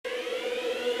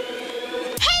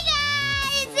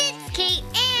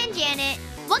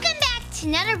to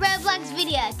another Roblox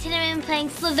video. Today I'm playing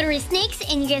Slithery Snakes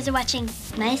and you guys are watching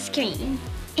my screen.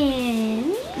 And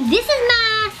this is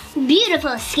my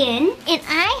beautiful skin. And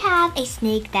I have a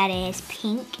snake that is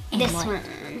pink and This white. one.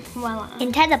 Voila.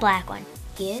 And Ted's a black one.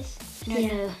 He is? I don't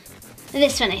Yeah. know.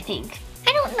 This one, I think.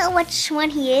 I don't know which one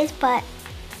he is, but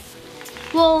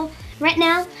well, right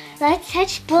now, let's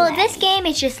touch play. Well, this game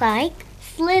is just like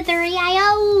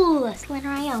Slithery.io.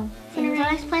 Slithery.io. So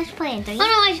let's play in 3.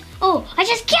 Oh, I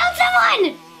just killed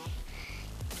someone!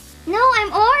 No,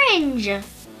 I'm orange.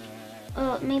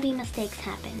 Oh, maybe mistakes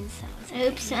happen. So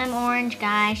Oops, I'm orange,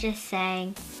 guys. Just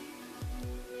saying.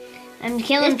 I'm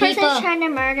killing This people. person's trying to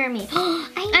murder me.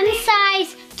 I'm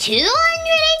size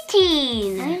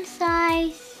 218.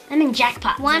 I'm in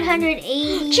jackpot.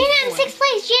 180. Gina, I'm 6th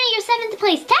place. Gina, you're 7th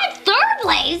place. Ted's 3rd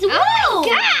place. Oh Whoa. my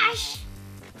gosh.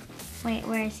 Wait,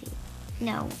 where is he?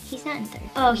 No, he's not in 3rd.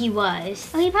 Oh, he was.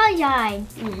 Oh, he probably died.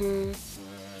 Mm-hmm.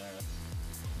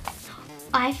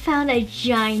 I found a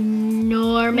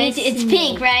ginormous. It's snake.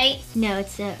 pink, right? No,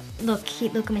 it's a look.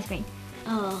 Look at my screen.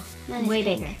 Oh, that is Way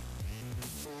pink. bigger.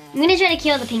 I'm gonna try to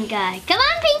kill the pink guy. Come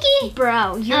on, Pinky!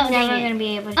 Bro, you're Oh, dang never it. gonna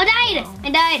be able to. Oh, died! kill. I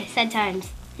died. Sad times.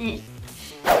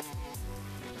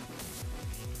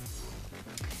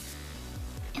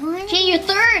 Gina, you're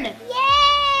 3rd.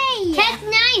 Yay! Ted's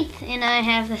 9th, and I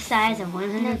have the size of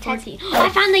 114. I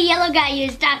found the yellow guy you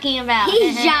was talking about.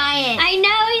 He's giant. I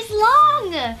know, he's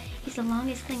long. He's the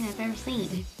longest thing I've ever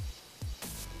seen.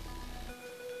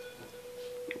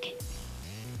 Okay.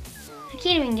 I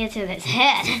can't even get to this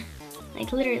head.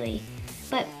 Like, literally.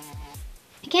 But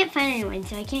I can't find anyone,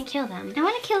 so I can't kill them. I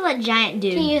want to kill that giant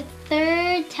dude. Okay, you're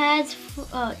 3rd, Ted's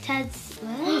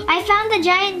what? I found the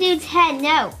giant dude's head.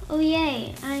 No. Oh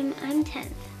yay! I'm 10th.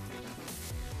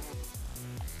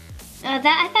 I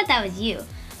thought that was you.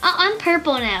 Oh, I'm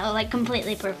purple now, like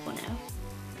completely purple now.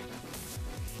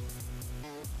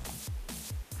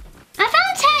 I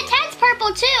found Ted. Ted's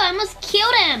purple too. I almost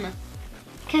killed him.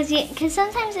 Cause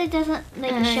sometimes it doesn't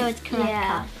show its correct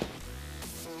yeah. color.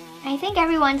 I think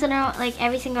every once in a while, like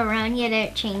every single round, you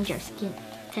gotta change your skin,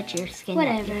 touch your skin. that you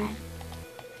Whatever. had.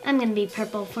 I'm gonna be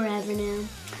purple forever now.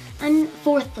 I'm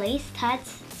 4th place. Ted's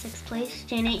 6th place.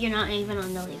 Janet, you're not even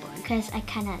on the leaderboard. Cause I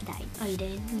kinda died. Oh, you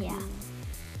did? Yeah.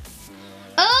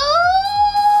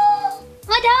 Oh!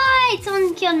 I died!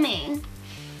 Someone killed me.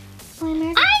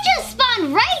 I I just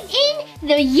spawned right in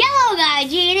the yellow guy,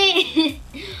 Janet.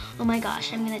 Oh my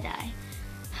gosh, I'm gonna die.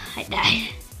 I died.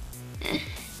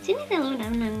 Janet alone,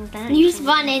 I'm not dying. You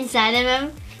spawned inside of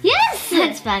him. Yes!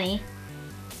 That's funny.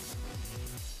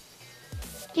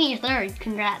 Okay, you're 3rd.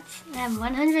 Congrats. I have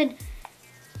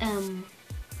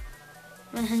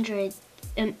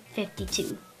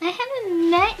 152. I haven't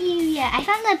met you yet. I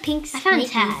found the pink I found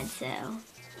snakey. Tad, so.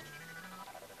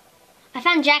 I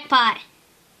found jackpot.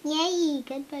 Yay!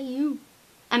 Good by you.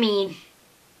 I mean,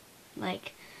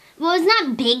 like, well, it's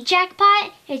not big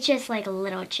jackpot. It's just like a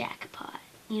little jackpot.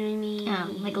 You know what I mean?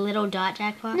 Oh, like a little dot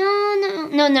jackpot. No.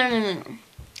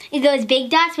 It goes big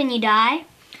dots when you die.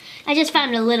 I just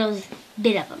found a little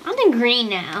bit of them. I'm in green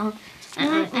now.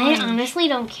 I honestly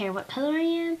don't care what color I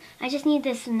am. I just need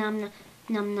this num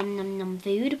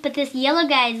food. But this yellow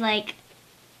guy is like.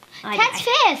 Ted's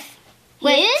 5th. He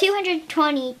With is?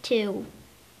 222.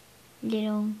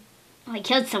 Little. Oh, I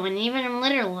killed someone. Even I'm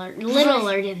littler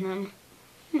than them.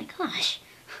 Oh my gosh.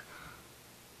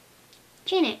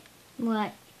 Janet,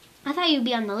 What? I thought you'd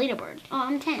be on the leaderboard. Oh,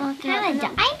 I'm 10. Oh, kinda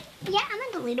yeah, I'm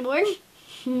on the leaderboard.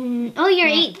 Oh, you're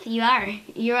 8th. You are.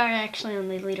 You are actually on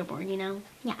the leaderboard, you know?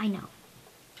 Yeah, I know.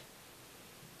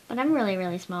 But I'm really,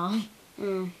 really small.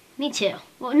 Me too.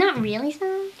 Well, not really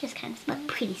small. Just kind of small. But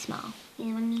pretty small. You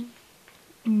know what I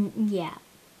mean? Yeah.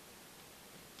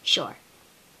 Sure.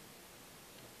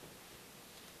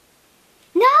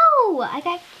 No! I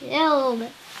got killed.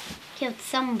 Killed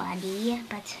somebody,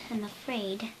 but I'm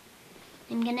afraid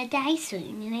I'm gonna die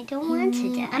soon, and I don't want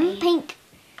to die. I'm pink.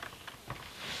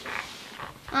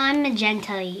 I'm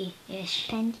magenta-ish.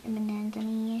 I'm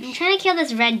Pink. trying to kill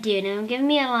this red dude, and it's giving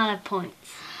me a lot of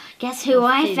points. Guess who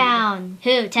I Food. found?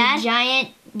 Who, The Tad? giant.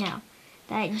 No.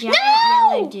 That giant No!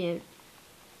 yellow dude.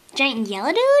 Giant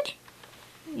yellow dude?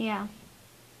 Yeah.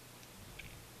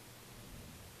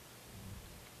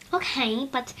 Okay,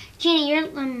 but Jenny, you're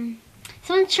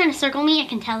someone's trying to circle me. I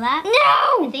can tell that.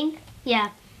 No! I think. Yeah.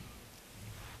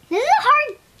 This is a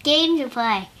hard game to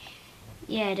play.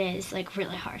 Yeah, it is like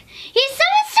really hard.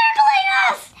 Someone's circling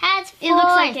us. Tad's 4th. It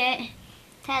looks like it.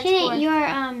 Tad's Jenny, 4th. you're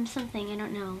something. I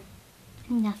don't know.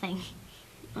 Nothing.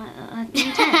 I'm 10.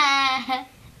 I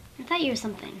thought you were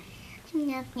something.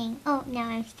 Nothing. Oh, now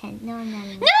I'm 10. No, I'm not.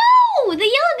 No! The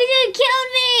yellow dude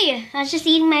killed me! I was just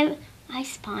eating my I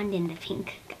spawned in the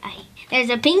pink guy. There's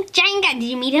a pink giant guy. Did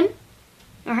you meet him?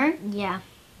 Or her? Yeah.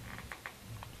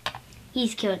 He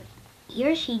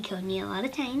or she killed me a lot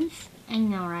of times. I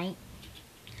know, right?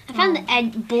 I found the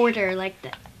edge border, like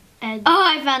the edge. Oh,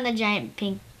 I found the giant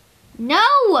pink. No!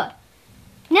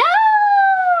 No!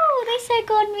 They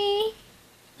circled me.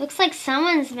 Looks like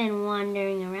someone's been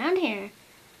wandering around here.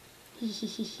 I wish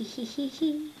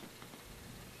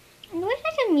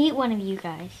I could meet one of you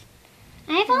guys.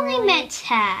 I've only met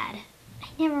Tad. I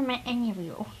never met any of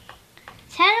you.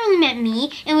 Tad only met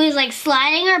me, and we was like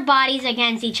sliding our bodies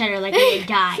against each other like we were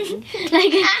dying.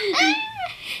 Like, I didn't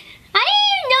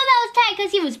even know that was Tad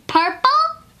because he was purple.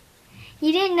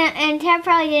 You didn't know, and Tab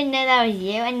probably didn't know that was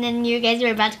you, and then you guys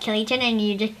were about to kill each other, and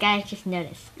you guys just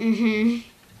noticed. I'm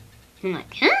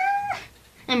like, huh?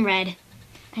 I'm red.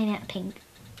 I know, pink.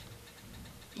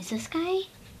 Is this guy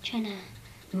trying to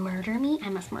murder me? I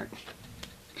must murder.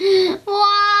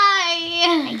 Why?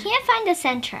 I can't find the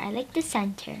center. I like the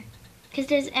center.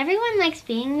 Because everyone likes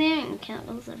being there and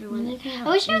kills everyone. I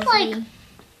wish there was like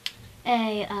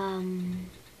a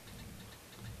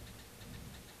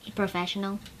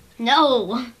professional.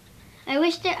 No. I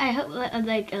hope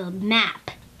like a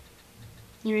map.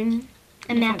 You know what I mean?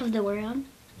 A map of the world.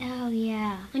 Oh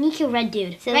yeah. When you kill red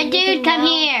dude. So red dude, come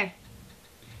here.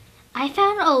 I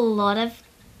found a lot of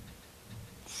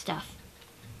stuff.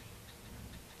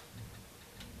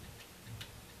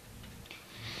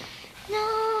 No,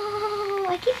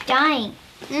 I keep dying.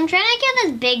 I'm trying to kill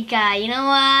this big guy. You know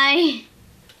why?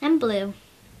 I'm blue.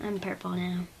 I'm purple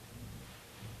now.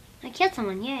 I killed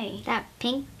someone. Yay. That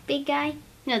pink big guy?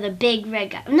 No, the big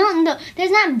red guy. No,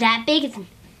 there's not that big. It's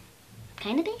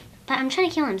kind of big. But I'm trying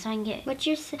to kill him so I can get... What's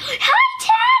your... Hi, Tad!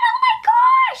 Oh my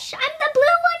gosh! I'm the blue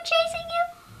one chasing you.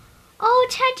 Oh,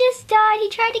 Tad just died. He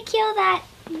tried to kill that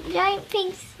giant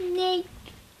pink snake.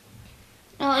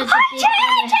 Oh, it's Hi,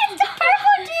 Tad! Tad's the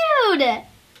purple dude!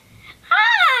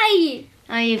 Hi!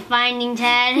 Are you finding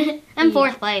Tad? I'm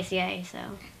fourth place, yay, so...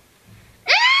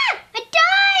 Ah! I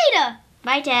died!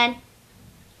 Bye, Tad.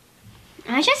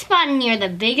 I just spawned near the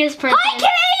biggest person... Hi,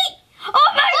 Kate!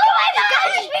 Oh my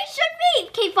gosh! We should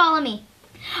meet! Kate, follow me.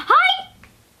 Hi!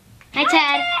 Hi,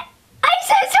 Tad. I'm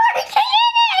so sorry, Kate!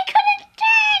 I couldn't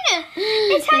turn!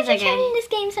 It's hard to turn in this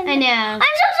game sometimes. I know. I'm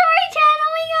so sorry, Tad!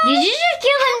 Oh my gosh! Did you just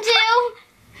kill him too?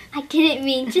 I didn't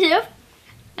mean to.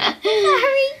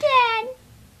 Sorry, Dad.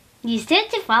 You said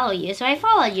to follow you, so I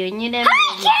followed you, and you didn't.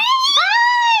 Hi, Kate!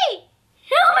 Hi!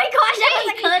 Oh my gosh, that was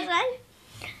a close one.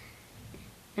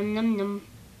 Num num num.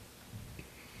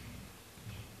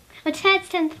 Well, Tad's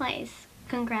 10th place.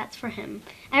 Congrats for him.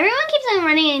 Everyone keeps on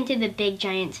running into the big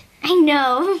giant. I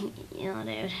know. Yellow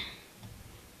dude.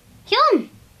 Kill him.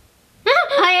 No!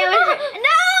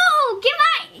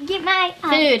 Get my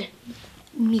food.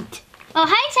 Meat. Oh,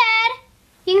 hi, Tad.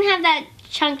 You can have that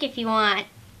chunk if you want.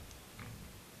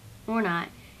 Or not.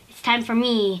 It's time for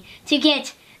me to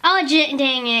get... Oh, dang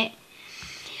it.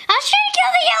 I was trying to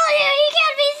kill the yellow dude. He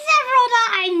killed me several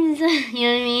times. You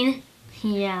know what I mean?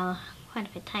 Yeah, quite a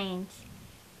few times.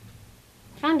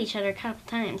 Found each other a couple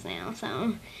times now,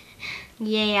 so...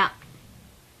 Yeah.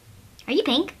 Are you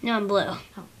pink? No, I'm blue.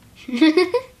 Oh.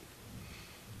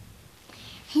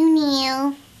 Who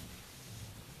knew?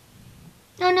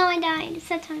 Oh no, I died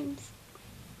 7 times.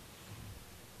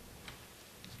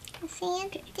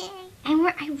 Santa Day. I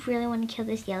really want to kill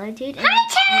this yellow dude. And Hi,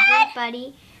 Tad!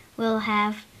 everybody will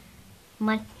have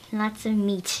lots of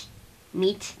meat.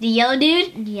 Meat? The yellow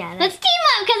dude? Yeah. Let's team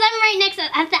up because I'm right next to...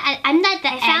 I'm at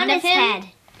the end of him. Head.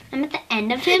 I'm at the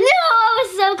end of him. No, I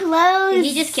was so close. Did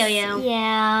he just kill you?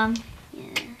 Yeah.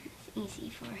 Yeah, it's easy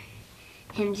for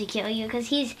him to kill you because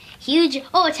he's huge.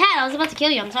 Oh, Tad, I was about to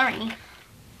kill you. I'm sorry.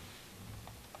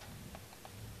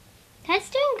 Tad's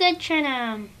doing good trying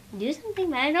to do something,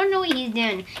 but I don't know what he's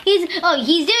doing. He's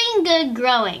doing good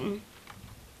growing.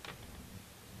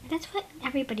 That's what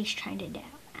everybody's trying to do.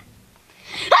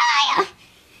 Ah!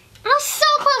 I was so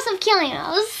close of killing him.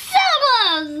 I was so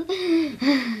close.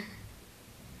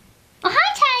 Oh,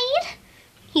 hi, Tad.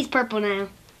 He's purple now.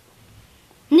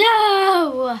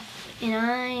 No! And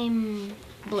I'm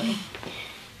blue.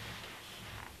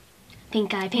 Pink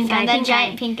guy, pink Found guy, that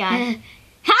giant pink guy.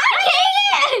 Hi!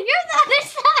 You're on the other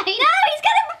side. No, he's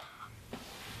gonna...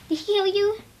 Did he kill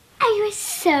you? I was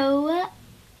so...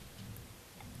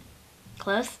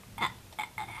 Close?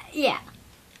 Yeah.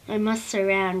 I must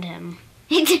surround him.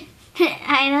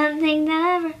 I don't think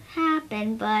that'll ever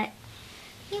happen, but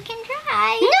you can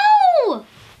try. No!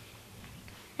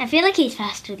 I feel like he's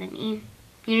faster than me.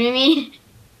 You know what I mean?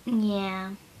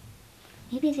 Yeah.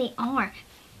 Maybe they are.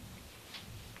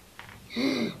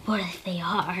 What if they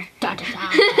are? Da, da,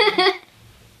 da.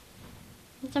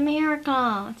 It's a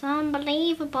miracle. It's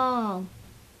unbelievable.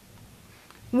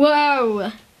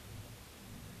 Whoa.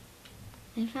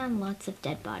 I found lots of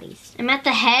dead bodies. I'm at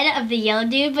the head of the yellow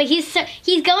dude, but he's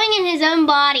going in his own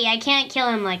body. I can't kill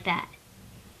him like that.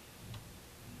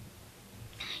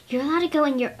 You're allowed to go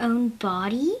in your own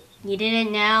body? You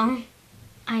didn't know?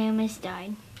 I almost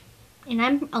died. And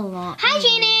I'm alone. Hi,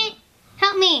 Janet!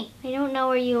 Help me. I don't know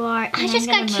where you are. I just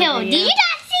got killed. Did you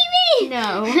not see me?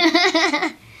 No.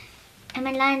 I'm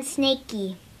a lion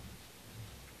snakey.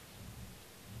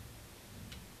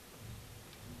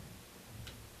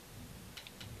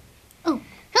 Oh.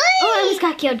 Hi. Oh, I almost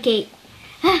got killed, Kate.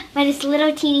 By this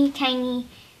little teeny tiny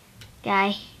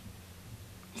guy.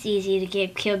 It's easy to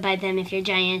get killed by them if you're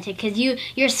gigantic because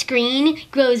your screen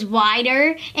grows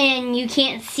wider and you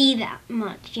can't see that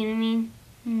much. You know what I mean?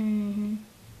 Mm-hmm.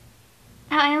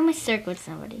 Oh, I almost circled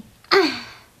somebody. I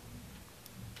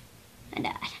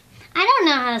died. I don't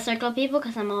know how to circle people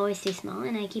because I'm always too small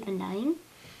and I keep on dying.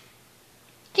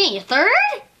 Jane, you're third?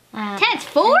 Ted's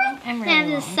fourth? I'm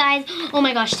really the size. Oh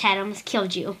my gosh, Ted, I almost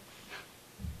killed you.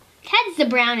 Ted's the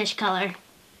brownish color.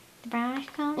 The brownish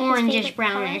color? Orangish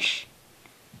brownish. Color?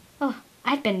 Oh,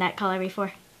 I've been that color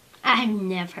before. I've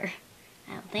never.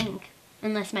 I don't think.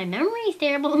 Unless my memory's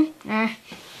terrible.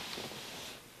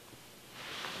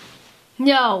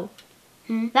 No.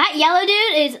 That yellow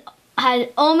dude has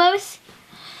almost...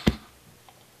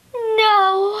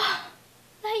 No.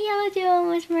 That yellow dude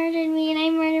almost murdered me and I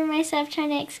murdered myself trying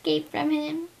to escape from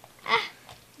him.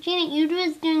 Janet, you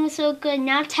was doing so good.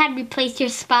 Now Ted replaced your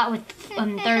spot with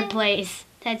third place.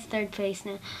 Ted's third place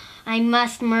now. I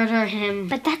must murder him.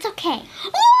 But that's okay.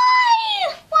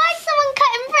 Why? Why someone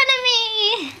cut in front of me?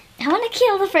 I want to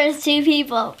kill the first two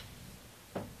people.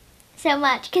 So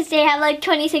much, because they have like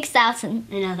 26,000.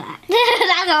 I know that.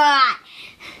 That's a lot.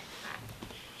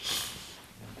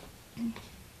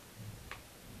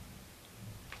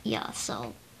 Yeah,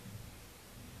 so.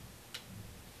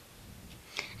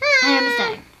 I almost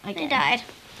died. I died.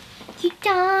 You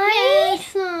died?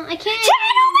 Yes. I can't. Ted,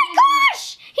 oh my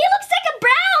gosh! He looks like a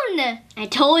brown! I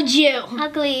told you.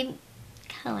 Ugly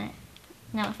color.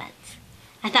 No offense.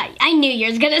 I knew you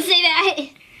was gonna say that.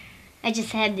 I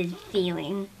just had this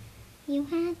feeling. You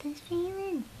had this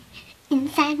feeling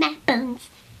inside my bones.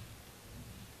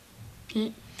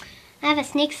 I have a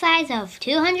snake size of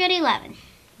 211.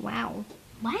 Wow.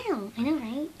 Wow, I know,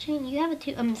 right? Jane, you have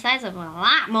a size of a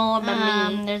lot more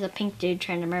than me. There's a pink dude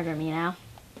trying to murder me now.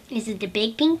 Is it the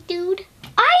big pink dude?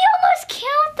 I almost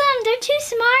killed them. They're too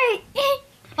smart.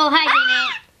 Oh, hi,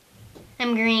 Janet.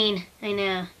 I'm green. I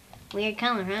know. Weird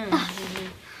color, huh?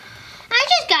 I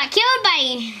just got killed by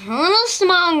a little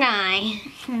small guy.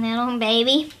 A little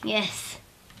baby? Yes.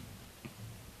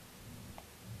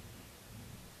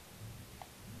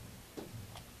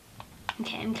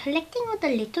 Okay, I'm collecting all the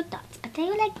little dots, but I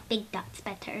like big dots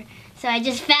better. So I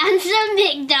just found some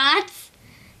big dots.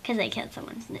 Because I killed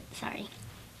someone. Sorry.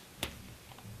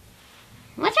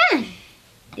 What's wrong?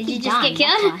 Did you just get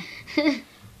killed?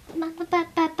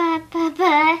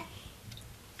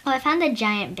 Oh, I found a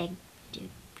giant big dude.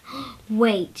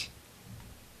 Wait.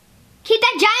 Keep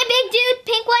that giant big dude,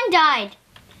 pink one died.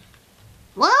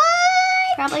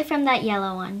 What? Probably from that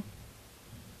yellow one.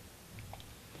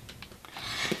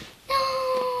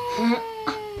 No.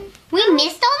 We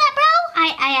missed all that, bro?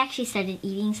 I actually started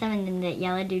eating some and then that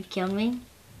yellow dude killed me.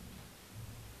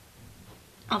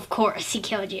 Of course he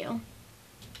killed you.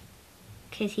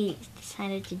 Because he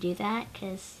decided to do that,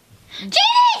 because...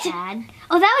 Janet!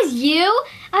 Oh, that was you?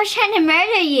 I was trying to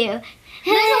murder you.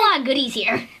 There's a lot of goodies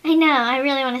here. I know, I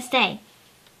really want to stay.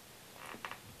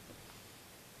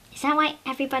 Is that why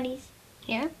everybody's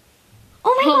here?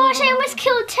 Oh my gosh, I almost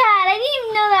killed Tad. I didn't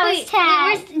even know that was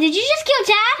Tad. Did you just kill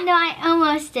Tad? No, I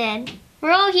almost did.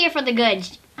 We're all here for the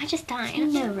goods. I just died. I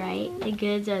know, right? The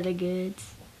goods are the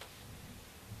goods.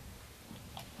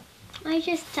 I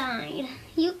just died.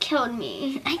 You killed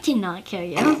me. I did not kill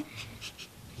you.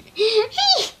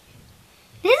 Hey!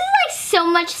 This is like so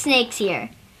much snakes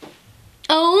here.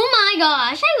 Oh my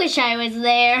gosh, I wish I was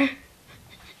there.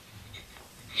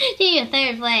 You're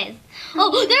third place.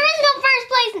 Oh, there is no first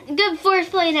place. Good first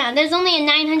place now. There's only a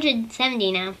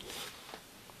 970 now.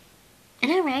 I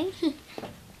know, right?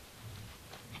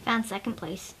 I found second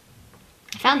place.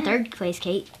 I found third place,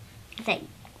 Kate.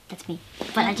 That's me.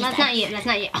 But I just that's died. Not you. That's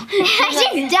not you. I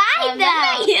just died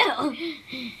though.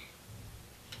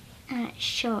 That's not you.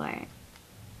 Sure.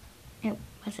 It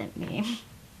wasn't me.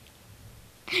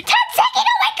 10 seconds!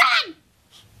 Oh my god!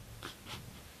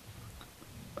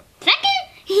 Second?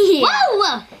 Yeah.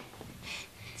 Whoa!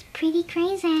 It's pretty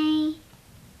crazy.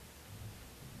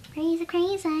 Crazy,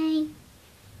 crazy.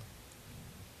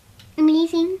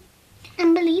 Amazing.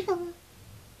 Unbelievable.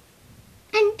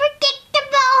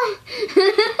 Unpredictable.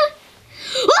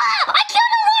 Whoa! I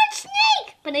killed a large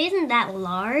snake! But it isn't that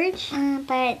large.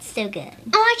 But it's still good.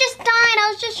 Oh, I just died. I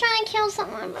was just trying to kill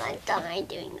someone, but I died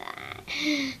doing that.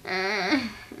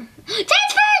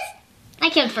 Ted's first!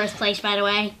 I killed first place, by the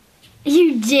way.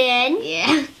 You did?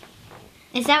 Yeah.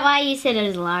 Is that why you said it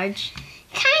was large?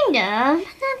 Kind of.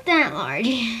 Not that large.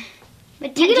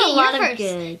 But You Ted, did a lot you're of first.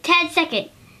 good. Ted second.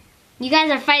 You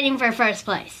guys are fighting for first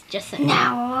place. Just so.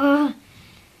 No.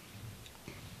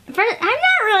 First, I'm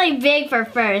not really big for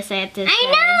first, I have to say. I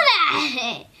know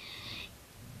that!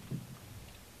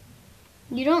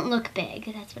 You don't look big,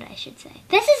 that's what I should say.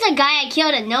 This is a guy I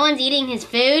killed and no one's eating his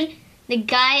food. The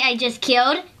guy I just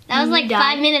killed. That was like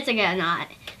 5 minutes ago, not.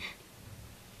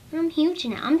 I'm huge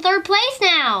now. I'm third place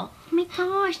now. Oh my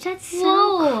gosh, that's so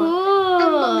Whoa.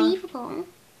 cool. Unbelievable.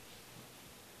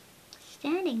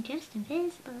 Standing just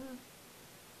invisible.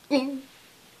 I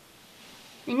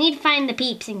need to find the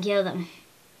peeps and kill them.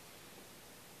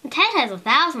 Ted has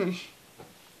 1,000.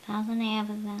 1,000, I have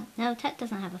 1,000. No, Ted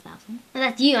doesn't have 1,000. Well,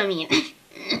 that's you, I mean.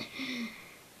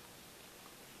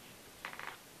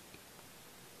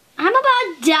 I'm about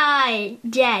to die.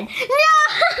 Dead. No!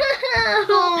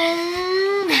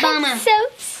 Bummer. I'm so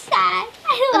sad.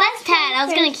 Well, that's Ted. I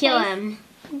was gonna kill him.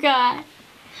 God.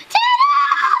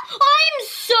 Ted! I'm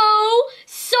so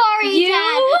sorry, You? Ted.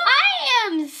 I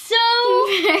am so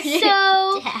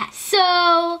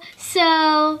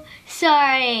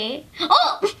sorry.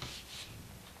 Oh!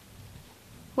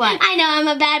 What? I know I'm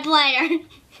a bad player.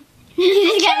 You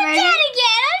just got Kill murdered? Ted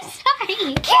again. I'm sorry.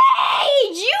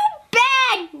 Cage, you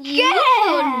bad You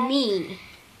killed me.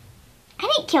 I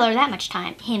didn't kill her that much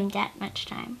time. Him that much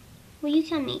time. Well, you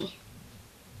killed me.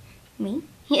 Me?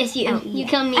 Yes, you. Oh, You yeah.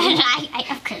 killed me. I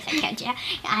of course I killed you.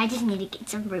 I just need to get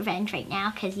some revenge right now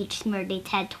because you just murdered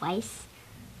Ted twice.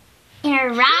 In a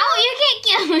row? No, you can't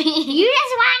kill me. You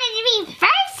just wanted to be first.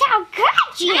 How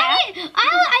could you? I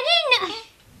didn't know.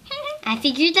 I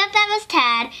figured that was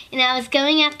Tad, and I was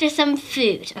going after some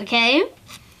food, okay?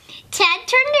 Tad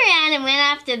turned around and went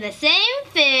after the same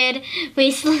food.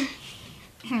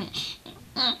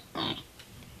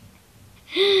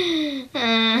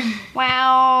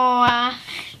 Wow.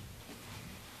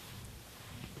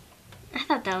 I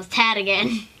thought that was Tad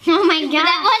again. Oh my god.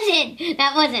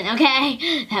 That wasn't,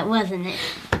 okay? That wasn't it.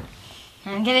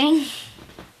 I'm getting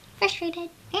Frustrated.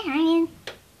 Hey, Ryan.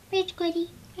 Rich Goody.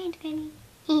 Hey, Granny.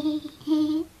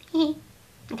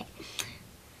 Okay.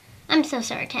 I'm so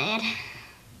sorry, Tad.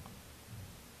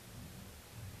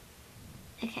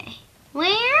 Okay.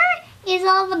 Where is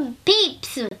all the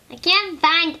peeps? I can't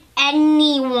find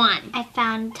anyone. I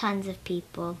found tons of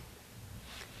people.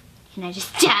 And I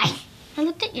just died. I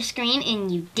looked at your screen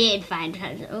and you did find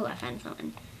tons. Oh, I found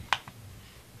someone.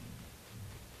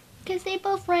 Because they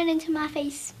both ran into my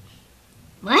face.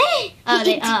 What? Oh.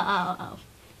 They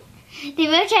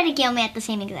both tried to kill me at the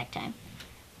same exact time.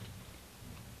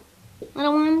 I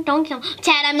don't want him. Don't kill him.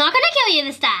 Tad, I'm not going to kill you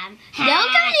this time. Don't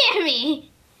come near me.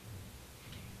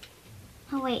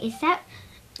 Oh, wait, is that...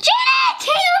 Janet!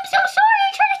 Hey, I'm so sorry.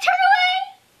 I tried to turn away.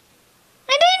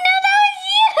 I didn't know that was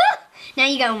you. Now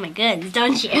you got all my goods,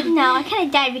 don't you? No, I kind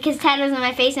of died because Tad was in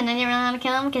my face and I didn't really want to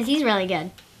kill him because he's really good.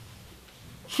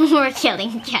 We're killing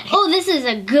each other. Oh, this is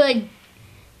a good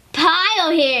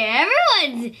pile here.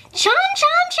 Everyone's chom,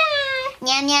 chom, chom.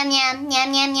 Yum, yum, yum,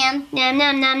 yum, yum, yum. Nom,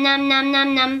 nom, nom, nom, nom,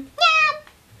 nom, nom. Yum.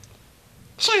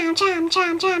 Chom, chom,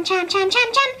 chom, chom, chom, chom, chom, chom,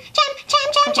 chom,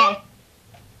 chom, chom, chom.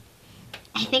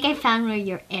 I think I found where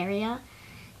your area.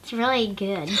 It's really good.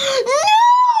 No! This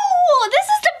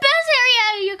is the best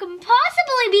area you can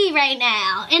possibly be right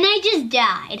now. And I just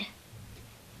died.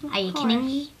 Are you kidding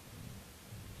me?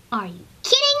 Are you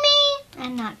kidding me?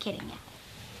 I'm not kidding you.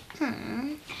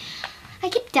 I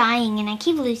keep dying and I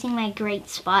keep losing my great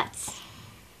spots.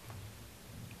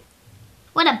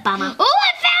 What a bummer. Oh,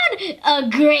 I found a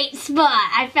great spot.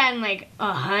 I found like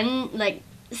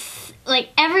like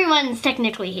everyone's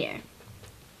technically here.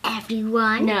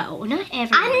 Everyone? No, not everyone.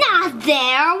 I'm not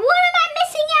there. What am I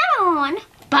missing out on?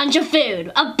 Bunch of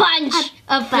food. A bunch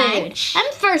of bunch. food.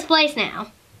 I'm first place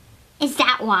now. Is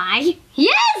that why?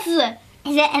 Yes!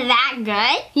 Is it that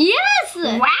good? Yes!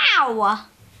 Wow.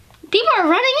 People are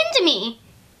running into me.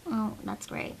 Oh, that's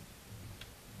great.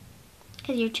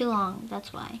 Because you're too long,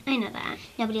 that's why. I know that.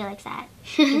 Nobody likes that.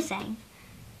 Just saying.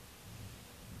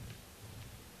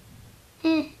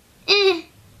 I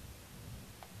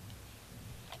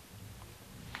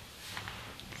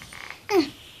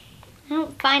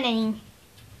don't find any.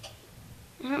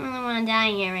 I don't really want to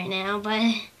die here right now, but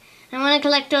I want to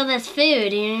collect all this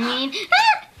food, you know what I mean?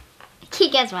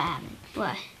 Guess what happened?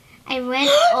 What? I went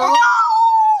No!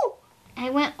 I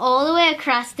went all the way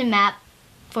across the map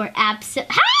for absolute.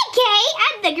 Hi, Kay!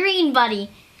 I'm the green buddy.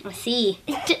 Let's see.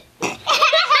 I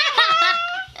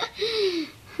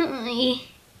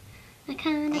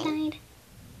kind of died.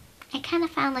 I kind of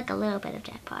found like a little bit of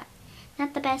jackpot.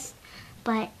 Not the best,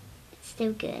 but it's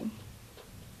still good.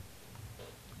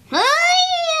 I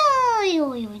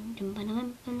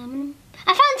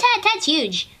found Tad. Tad's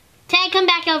huge. Tad, come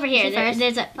back over here.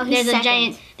 There's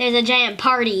a giant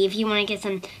party if you want to get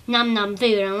some num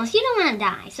food, unless you don't want to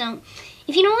die. So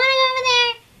if you don't want to go over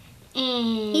there,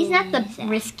 and He's not the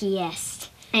riskiest.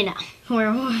 I know.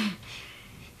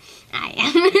 I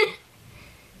am.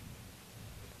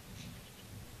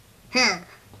 Huh.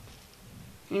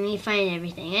 I need to find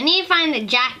everything. I need to find the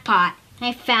jackpot.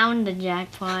 I found the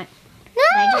jackpot. No!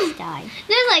 I just died.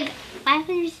 There's like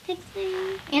 506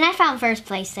 there. And I found first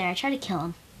place there. I tried to kill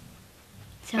him.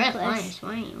 So Red close. lines,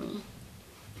 finally.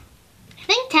 I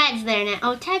think Tad's there now.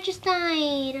 Oh, Tad just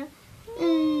died.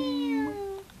 I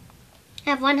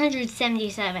have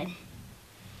 177.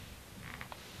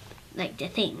 Like the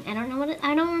thing. I don't know what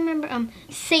I don't remember.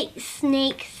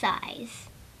 Snake size.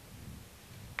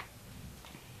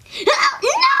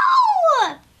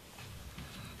 No!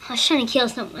 I was trying to kill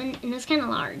someone, and it's kind of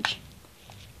large.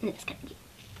 And it's kind of cute.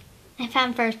 I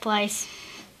found first place.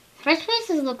 First place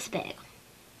looks big.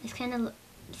 It's kind of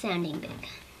sounding big.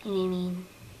 You know what I mean?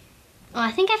 Oh,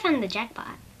 I think I found the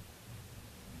jackpot.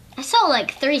 I saw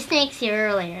like 3 snakes here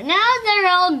earlier. Now they're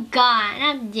all gone.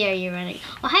 How dare you running?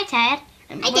 Oh, hi, Tad.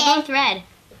 We're both red.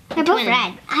 We're both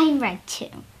red. I'm red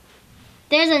too.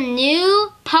 There's a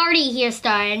new party here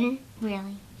starting.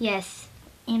 Really? Yes.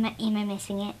 Am I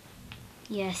missing it?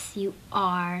 Yes, you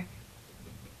are.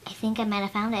 I think I might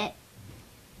have found it.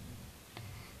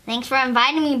 Thanks for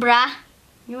inviting me, brah.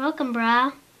 You're welcome,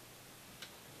 brah.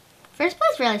 First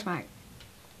place really smart.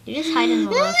 You just hide in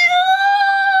the low.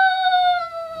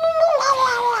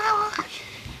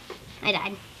 I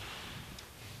died.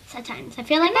 Sometimes. I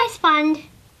feel like I spawned.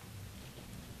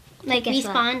 Like, we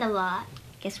spawned a lot.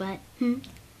 Guess what?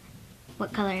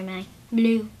 What color am I?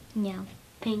 Blue. No.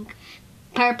 Pink.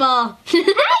 Purple. Okay.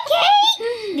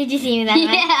 Did you see me that way?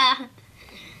 Yeah.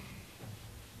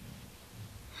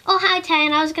 Oh, hi,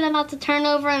 Tad. I was about to turn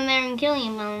over in there and kill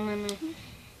you.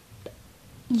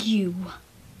 You're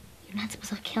not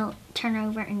supposed to turn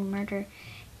over and murder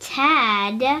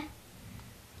Tad.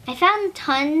 I found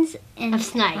tons and of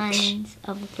snakes. Tons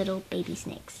of little baby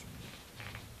snakes.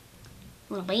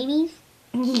 Little babies?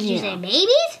 Yeah. Did you say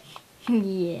babies?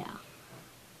 Yeah.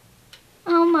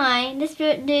 Oh my, this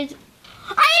dude's... I'm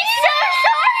so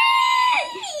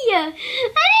sorry! I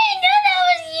didn't know that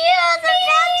was you. I was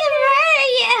about to murder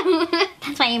you.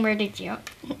 That's why I murdered you.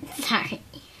 Sorry.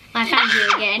 I found you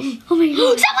again. Oh my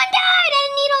god. Someone died! I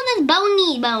need all this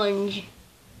bony bones.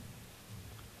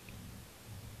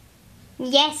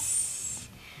 Yes.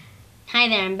 Hi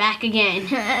there, I'm back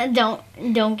again.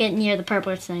 Don't get near the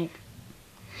purple snake.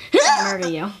 I'll murder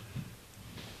you.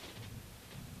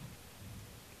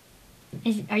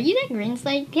 Are you that green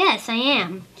snake? Yes, I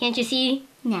am. Can't you see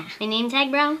Nah. my name tag,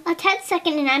 bro? Ted's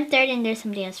second and I'm third and there's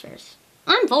somebody else first.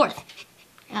 I'm 4th.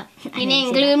 Oh, You didn't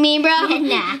include me, bro?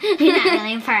 Nah, you're not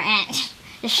really important.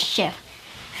 Just shift.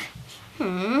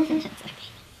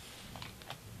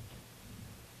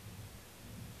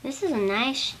 This is a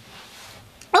nice...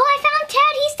 Oh, I found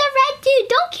Ted. He's the red dude.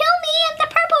 Don't kill me. I'm the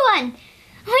purple one.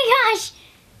 Oh my gosh.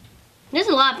 There's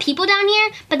a lot of people down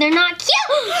here, but they're not cute.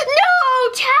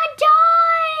 No, Ted died.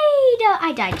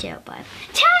 I died too, but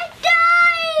Ted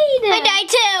died. I died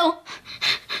too.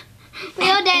 We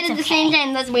all died at the same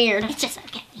time. That's weird. It's just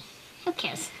okay. Who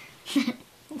cares? Okay.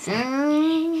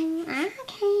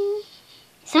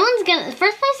 Someone's gonna...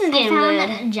 First place is getting good. I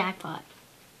found a jackpot.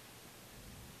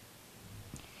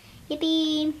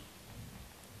 Yippee.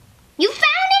 You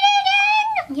found it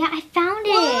again? Yeah, I found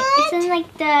it. What? It's in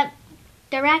like the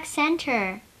rack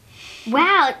center.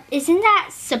 Wow, isn't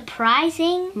that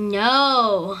surprising?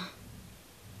 No.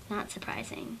 Not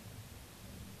surprising.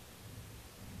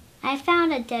 I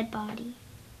found a dead body.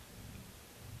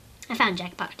 I found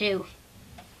jackpot too.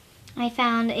 I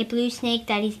found a blue snake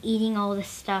that is eating all the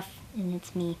stuff, and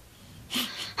it's me.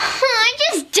 I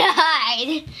just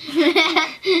died.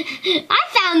 I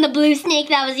found the blue snake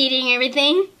that was eating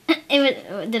everything.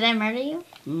 Did I murder you?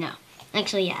 No.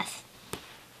 Actually, yes.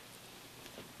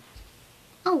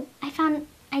 Oh, I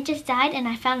just died and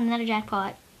I found another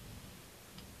jackpot.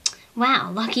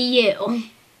 Wow, lucky you.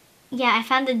 Yeah, I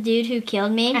found the dude who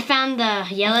killed me. I found the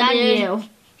yellow I found dude. you.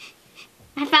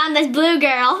 I found this blue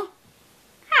girl.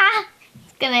 Ah!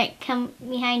 It's gonna come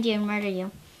behind you and murder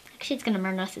you. Actually, it's gonna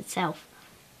murder us itself.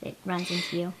 It runs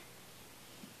into you.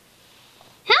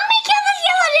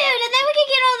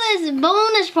 this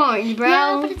bonus points, bro.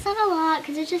 No, but it's not a lot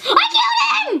because it's just. I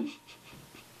killed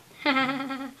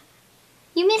him!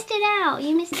 You missed it out.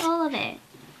 You missed all of it.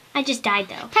 I just died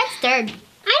though. Ted's third.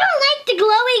 I don't like the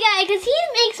glowy guy because he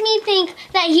makes me think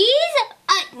that he's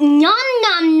a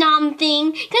nom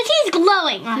thing because he's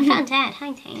glowing. Oh, I found Ted.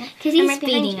 Hi, Ted. Because he's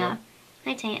speeding up.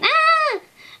 Hi, Ted. Ah!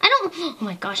 I don't. Oh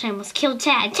my gosh! I almost killed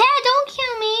Ted. Ted, don't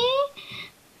kill me.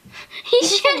 He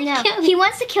shouldn't kill me. He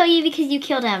wants to kill you because you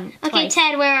killed him. Okay, twice.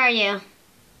 Ted, where are you?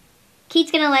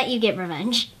 Keith's gonna let you get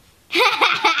revenge.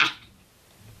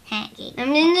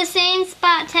 I'm in the same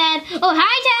spot, Ted. Oh,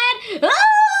 hi, Ted. Ah!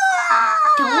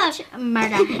 Don't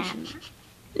murder him.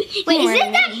 Wait, is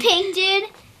it that pink dude?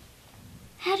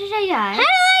 How did I die? How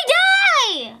did I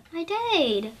die? I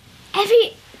died.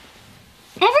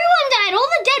 Everyone died. All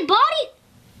the dead bodies.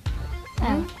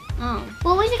 Oh. Oh.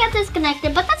 Well, we got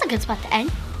disconnected, but that's a good spot to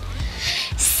end.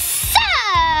 So,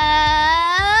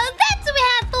 that's what we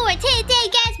have for today,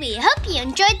 guys. We hope you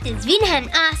enjoyed this video. Have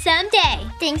an awesome day.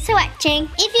 Thanks for watching.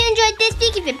 If you enjoyed this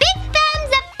video, give it a big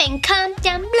thumbs up and comment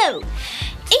down below.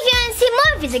 If you want to see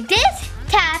more videos like this,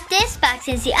 tap this box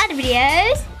and see other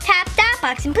videos. Tap that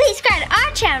box and please subscribe to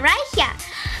our channel right here.